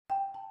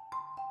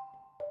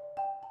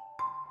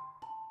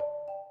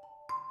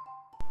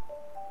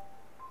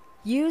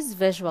Use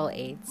visual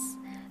aids.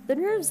 The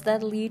nerves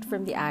that lead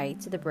from the eye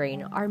to the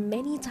brain are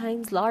many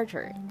times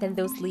larger than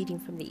those leading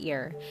from the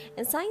ear,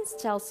 and science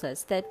tells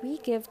us that we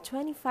give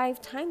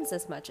 25 times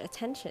as much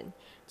attention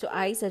to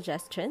eye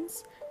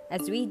suggestions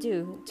as we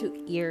do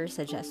to ear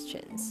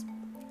suggestions.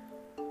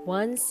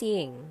 One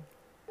seeing,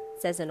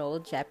 says an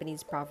old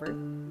Japanese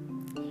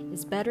proverb,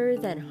 is better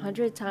than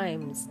 100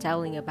 times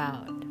telling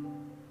about.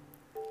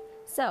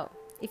 So,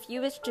 if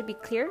you wish to be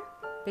clear,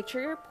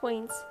 picture your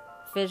points,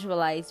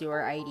 visualize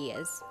your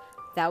ideas.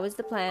 That was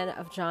the plan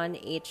of John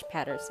H.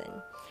 Patterson,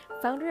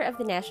 founder of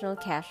the National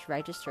Cash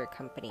Register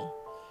Company.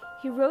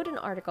 He wrote an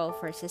article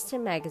for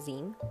System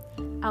magazine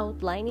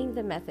outlining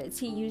the methods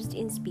he used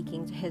in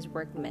speaking to his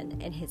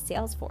workmen and his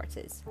sales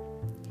forces.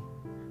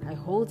 I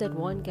hold that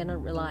one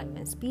cannot rely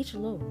on speech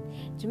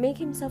alone to make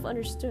himself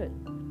understood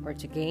or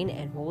to gain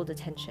and hold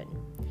attention.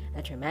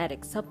 A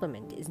dramatic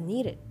supplement is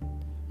needed.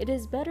 It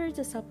is better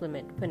to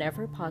supplement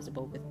whenever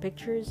possible with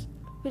pictures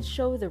which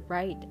show the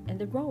right and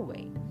the wrong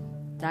way.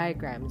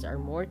 Diagrams are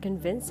more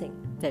convincing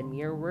than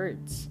mere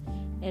words,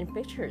 and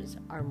pictures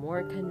are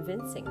more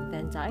convincing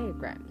than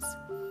diagrams.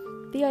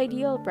 The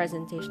ideal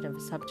presentation of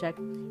a subject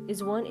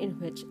is one in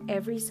which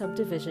every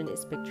subdivision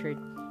is pictured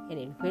and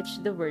in which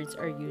the words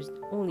are used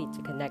only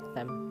to connect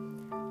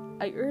them.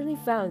 I early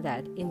found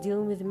that, in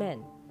dealing with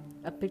men,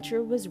 a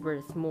picture was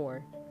worth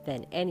more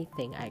than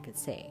anything I could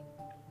say.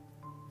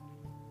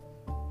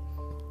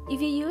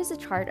 If you use a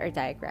chart or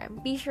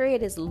diagram, be sure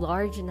it is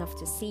large enough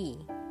to see,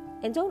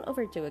 and don't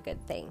overdo a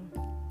good thing.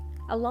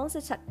 A long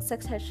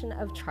succession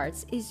of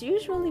charts is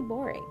usually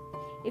boring.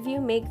 If you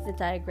make the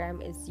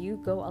diagram as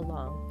you go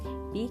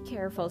along, be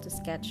careful to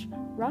sketch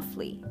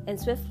roughly and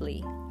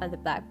swiftly on the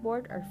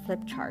blackboard or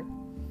flip chart.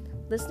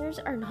 Listeners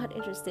are not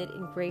interested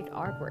in great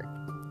artwork.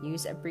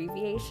 Use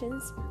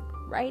abbreviations,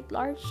 write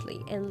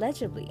largely and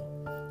legibly.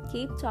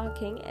 Keep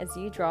talking as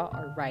you draw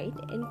or write,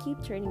 and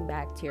keep turning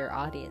back to your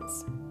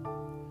audience.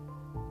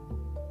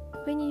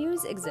 When you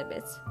use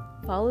exhibits,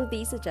 follow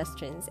these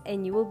suggestions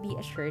and you will be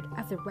assured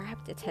of the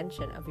rapt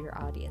attention of your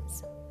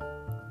audience.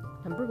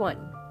 Number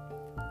 1.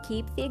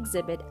 Keep the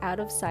exhibit out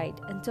of sight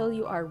until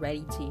you are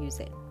ready to use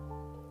it.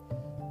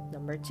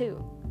 Number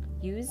 2.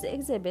 Use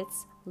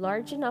exhibits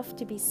large enough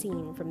to be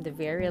seen from the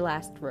very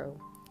last row.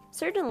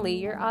 Certainly,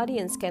 your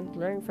audience can't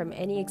learn from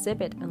any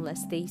exhibit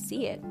unless they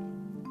see it.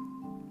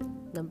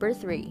 Number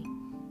 3.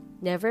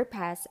 Never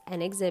pass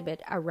an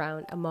exhibit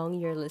around among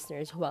your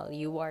listeners while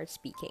you are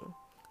speaking.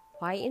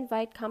 Why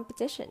invite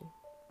competition?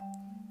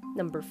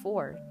 Number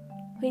 4.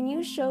 When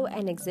you show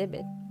an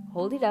exhibit,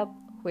 hold it up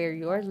where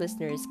your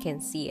listeners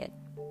can see it.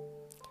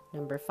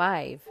 Number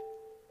 5.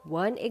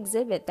 One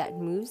exhibit that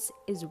moves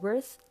is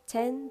worth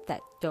 10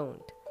 that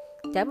don't.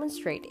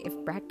 Demonstrate if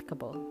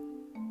practicable.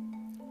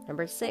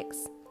 Number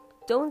 6.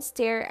 Don't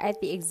stare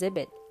at the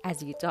exhibit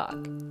as you talk.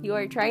 You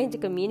are trying to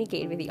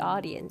communicate with the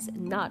audience,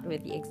 not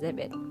with the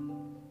exhibit.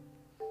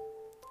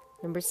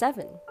 Number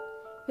 7.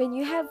 When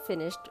you have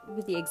finished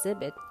with the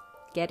exhibit,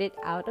 get it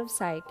out of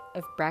sight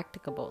if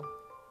practicable.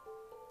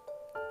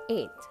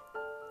 8.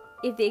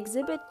 If the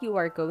exhibit you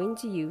are going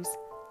to use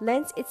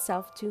lends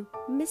itself to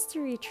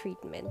mystery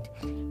treatment,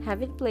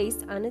 have it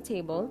placed on a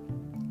table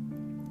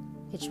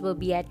which will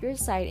be at your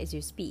side as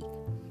you speak.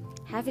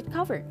 Have it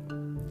covered.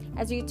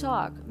 As you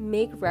talk,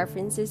 make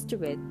references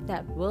to it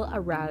that will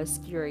arouse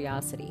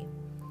curiosity,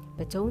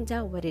 but don't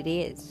doubt what it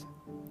is.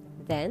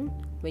 Then,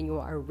 when you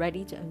are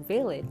ready to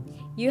unveil it,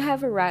 you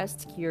have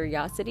aroused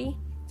curiosity,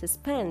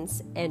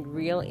 suspense, and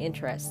real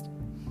interest.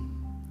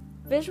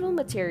 Visual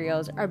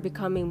materials are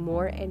becoming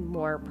more and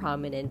more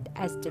prominent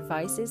as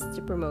devices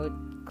to promote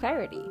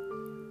clarity.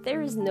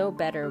 There is no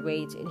better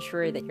way to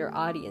ensure that your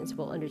audience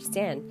will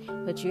understand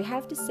what you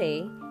have to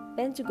say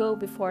than to go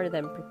before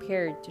them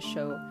prepared to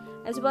show,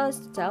 as well as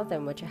to tell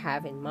them what you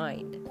have in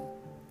mind.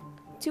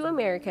 2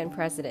 American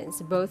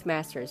presidents, both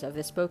masters of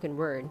the spoken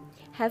word,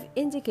 have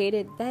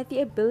indicated that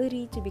the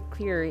ability to be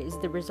clear is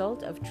the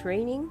result of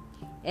training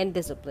and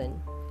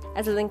discipline.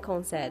 As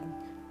Lincoln said,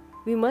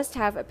 "We must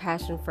have a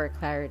passion for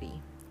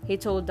clarity." He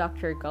told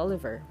Dr.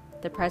 Gulliver,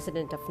 the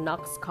president of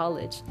Knox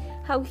College,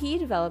 how he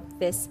developed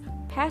this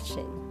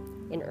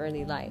passion in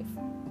early life.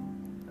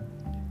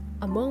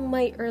 Among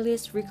my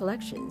earliest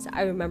recollections,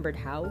 I remembered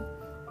how,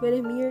 when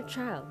a mere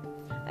child,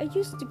 I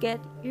used to get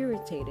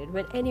irritated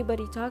when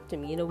anybody talked to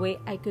me in a way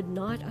I could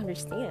not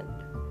understand.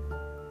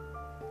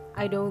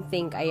 I don't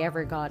think I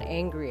ever got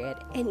angry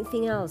at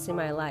anything else in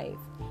my life,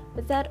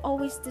 but that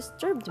always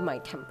disturbed my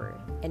temper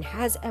and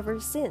has ever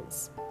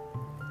since.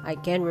 I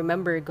can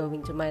remember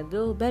going to my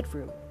little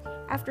bedroom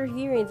after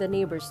hearing the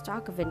neighbors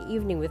talk of an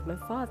evening with my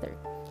father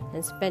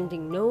and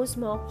spending no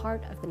small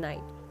part of the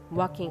night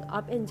walking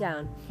up and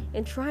down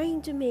and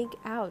trying to make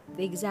out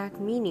the exact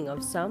meaning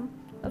of some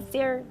of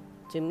their,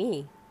 to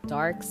me,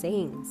 dark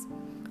sayings.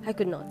 I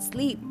could not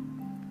sleep,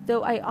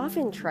 though I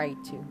often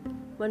tried to,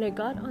 when I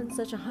got on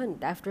such a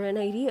hunt after an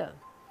idea,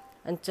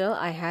 until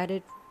I had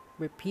it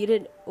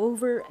repeated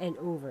over and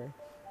over,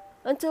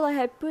 until I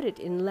had put it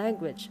in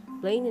language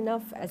plain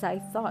enough as I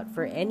thought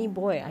for any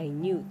boy I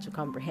knew to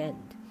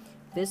comprehend.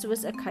 This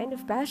was a kind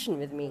of passion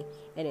with me,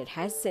 and it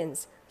has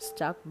since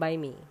stuck by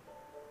me.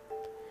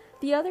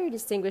 The other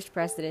distinguished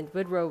president,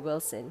 Woodrow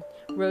Wilson,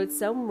 wrote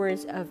some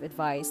words of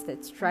advice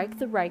that strike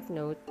the right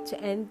note to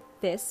end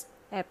this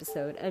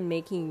episode and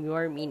making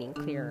your meaning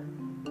clear.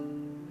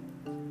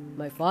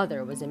 My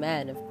father was a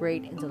man of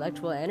great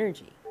intellectual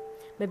energy.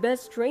 My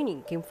best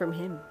training came from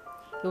him.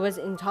 He was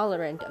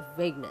intolerant of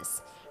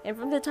vagueness, and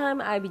from the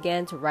time I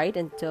began to write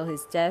until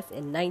his death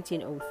in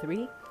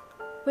 1903,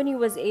 when he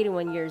was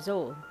 81 years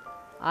old,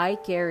 I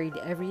carried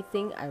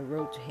everything I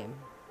wrote to him.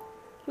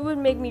 He would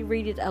make me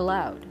read it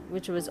aloud,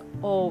 which was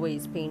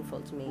always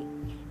painful to me.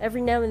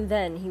 Every now and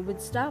then he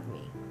would stop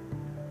me.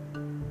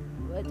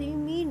 "What do you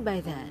mean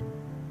by that?"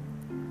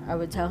 I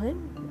would tell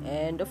him,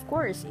 and of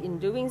course, in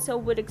doing so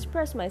would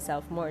express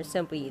myself more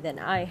simply than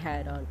I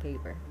had on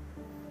paper.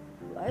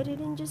 "Why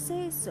didn't you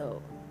say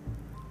so?"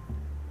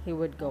 He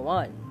would go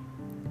on.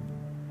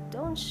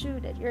 "Don't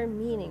shoot at your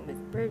meaning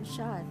with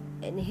birdshot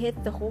and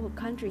hit the whole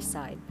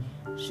countryside.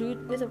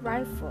 Shoot with a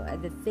rifle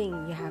at the thing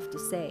you have to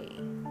say."